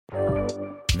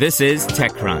This is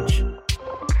TechCrunch.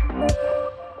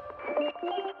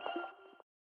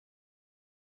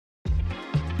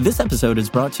 This episode is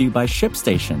brought to you by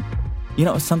ShipStation. You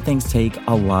know, some things take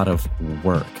a lot of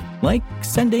work, like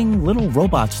sending little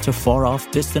robots to far-off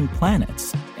distant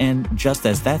planets. And just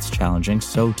as that's challenging,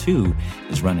 so too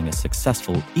is running a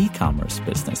successful e-commerce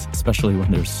business, especially when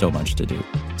there's so much to do.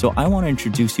 So I want to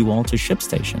introduce you all to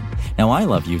ShipStation. Now, I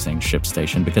love using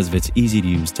ShipStation because of its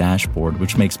easy-to-use dashboard,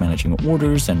 which makes managing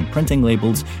orders and printing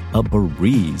labels a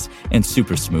breeze and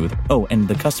super smooth. Oh, and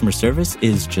the customer service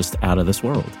is just out of this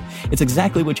world. It's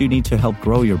exactly what you need to help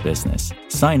grow your business.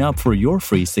 Sign up for your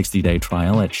free 60-day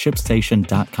trial at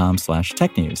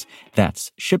shipstation.com/technews.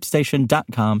 That's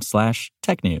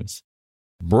shipstation.com/technews.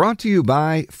 Brought to you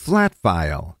by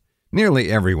Flatfile. Nearly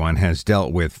everyone has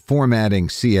dealt with formatting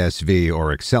CSV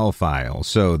or Excel files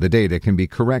so the data can be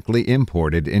correctly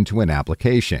imported into an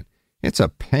application. It's a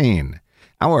pain.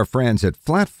 Our friends at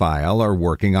Flatfile are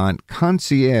working on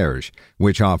Concierge,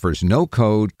 which offers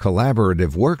no-code,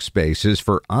 collaborative workspaces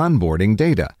for onboarding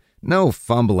data. No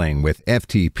fumbling with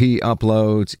FTP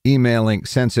uploads, emailing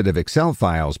sensitive Excel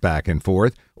files back and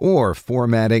forth, or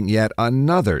formatting yet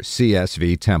another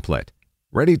CSV template.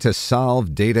 Ready to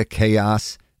solve data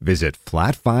chaos? Visit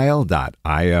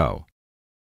flatfile.io.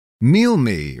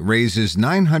 MealMe raises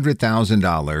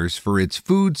 $900,000 for its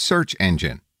food search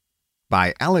engine.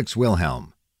 By Alex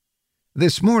Wilhelm.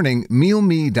 This morning,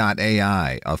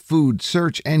 MealMe.ai, a food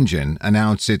search engine,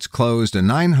 announced it's closed a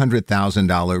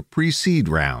 $900,000 pre-seed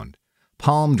round.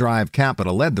 Palm Drive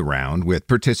Capital led the round with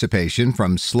participation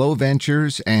from Slow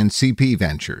Ventures and CP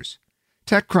Ventures.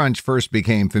 TechCrunch first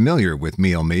became familiar with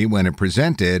MealMe when it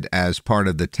presented as part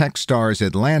of the Techstars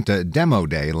Atlanta Demo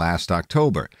Day last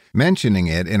October, mentioning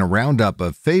it in a roundup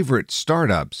of favorite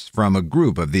startups from a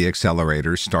group of the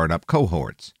accelerator's startup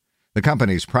cohorts. The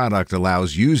company's product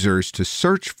allows users to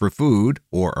search for food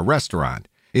or a restaurant.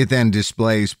 It then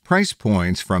displays price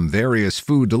points from various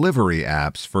food delivery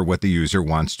apps for what the user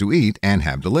wants to eat and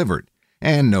have delivered.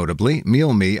 And notably,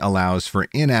 MealMe allows for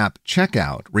in-app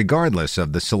checkout regardless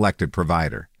of the selected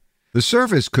provider. The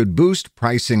service could boost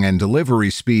pricing and delivery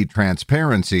speed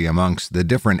transparency amongst the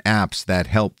different apps that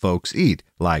help folks eat,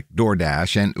 like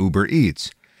DoorDash and Uber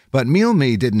Eats. But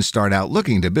MealMe didn't start out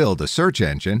looking to build a search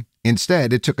engine.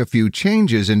 Instead, it took a few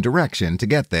changes in direction to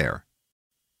get there.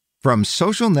 From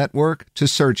social network to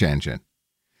search engine.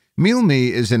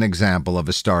 MealMe is an example of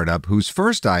a startup whose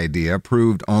first idea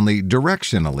proved only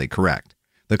directionally correct.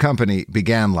 The company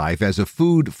began life as a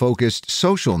food-focused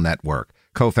social network,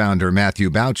 co-founder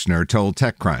Matthew Bouchner told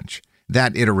TechCrunch.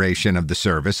 That iteration of the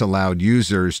service allowed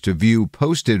users to view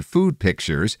posted food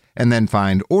pictures and then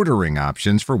find ordering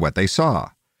options for what they saw.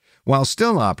 While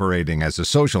still operating as a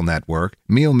social network,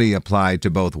 MealMe applied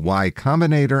to both Y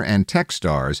Combinator and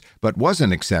Techstars, but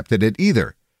wasn't accepted at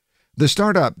either. The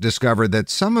startup discovered that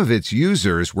some of its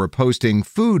users were posting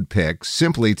food pics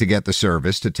simply to get the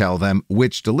service to tell them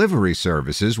which delivery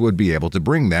services would be able to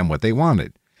bring them what they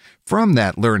wanted. From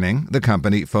that learning, the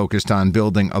company focused on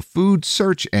building a food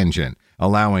search engine,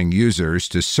 allowing users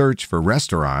to search for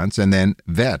restaurants and then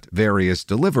vet various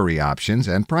delivery options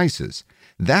and prices.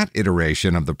 That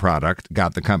iteration of the product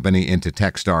got the company into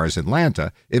Techstars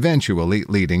Atlanta, eventually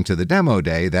leading to the demo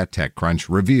day that TechCrunch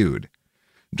reviewed.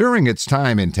 During its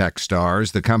time in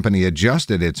Techstars, the company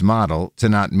adjusted its model to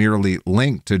not merely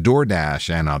link to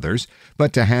DoorDash and others,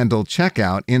 but to handle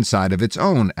checkout inside of its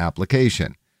own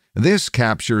application. This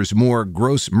captures more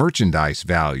gross merchandise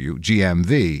value,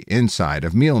 GMV, inside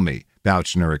of MealMe,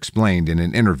 Bouchner explained in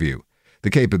an interview.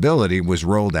 The capability was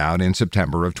rolled out in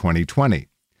September of 2020.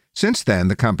 Since then,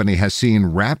 the company has seen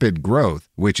rapid growth,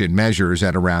 which it measures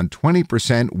at around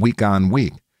 20%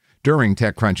 week-on-week. During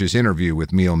TechCrunch's interview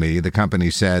with MealMe, the company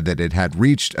said that it had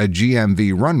reached a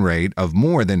GMV run rate of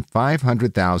more than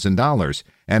 $500,000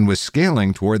 and was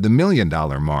scaling toward the $1 million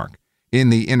mark. In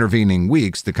the intervening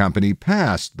weeks, the company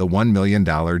passed the $1 million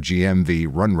GMV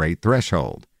run rate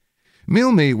threshold.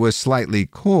 MealMe was slightly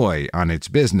coy on its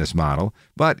business model,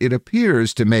 but it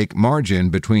appears to make margin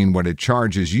between what it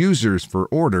charges users for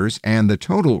orders and the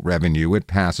total revenue it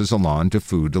passes along to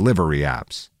food delivery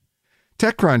apps.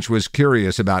 TechCrunch was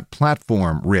curious about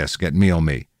platform risk at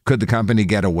MealMe. Could the company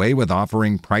get away with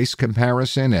offering price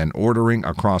comparison and ordering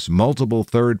across multiple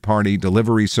third-party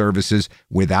delivery services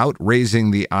without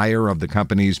raising the ire of the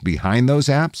companies behind those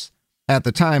apps? At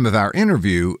the time of our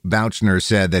interview, Bouchner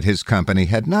said that his company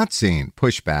had not seen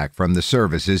pushback from the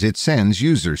services it sends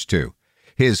users to.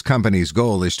 His company's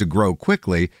goal is to grow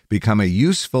quickly, become a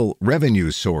useful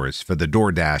revenue source for the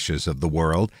DoorDashes of the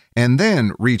world, and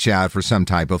then reach out for some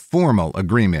type of formal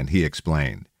agreement, he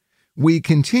explained. We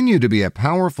continue to be a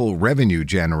powerful revenue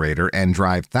generator and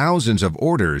drive thousands of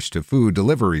orders to food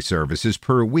delivery services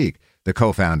per week, the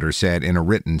co-founder said in a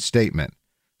written statement.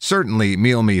 Certainly,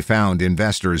 MealMe found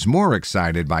investors more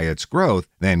excited by its growth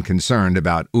than concerned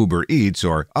about Uber Eats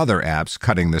or other apps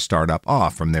cutting the startup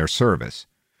off from their service.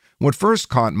 What first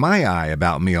caught my eye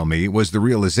about MealMe was the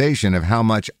realization of how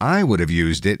much I would have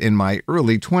used it in my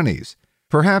early 20s.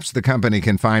 Perhaps the company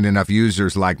can find enough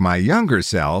users like my younger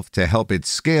self to help it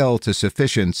scale to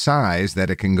sufficient size that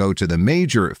it can go to the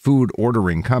major food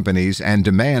ordering companies and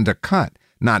demand a cut,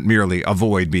 not merely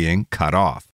avoid being cut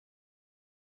off.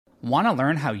 Want to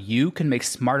learn how you can make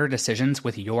smarter decisions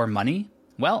with your money?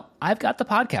 Well, I've got the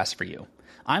podcast for you.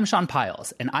 I'm Sean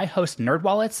Piles, and I host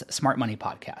NerdWallet's Smart Money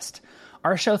Podcast.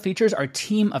 Our show features our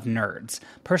team of nerds,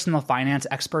 personal finance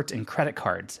experts in credit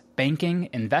cards, banking,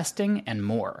 investing, and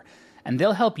more. And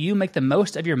they'll help you make the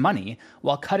most of your money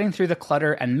while cutting through the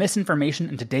clutter and misinformation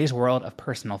in today's world of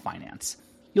personal finance.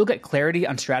 You'll get clarity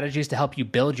on strategies to help you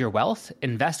build your wealth,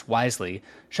 invest wisely,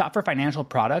 shop for financial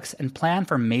products, and plan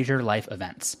for major life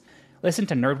events. Listen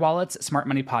to NerdWallet's Smart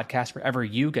Money Podcast wherever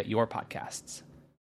you get your podcasts.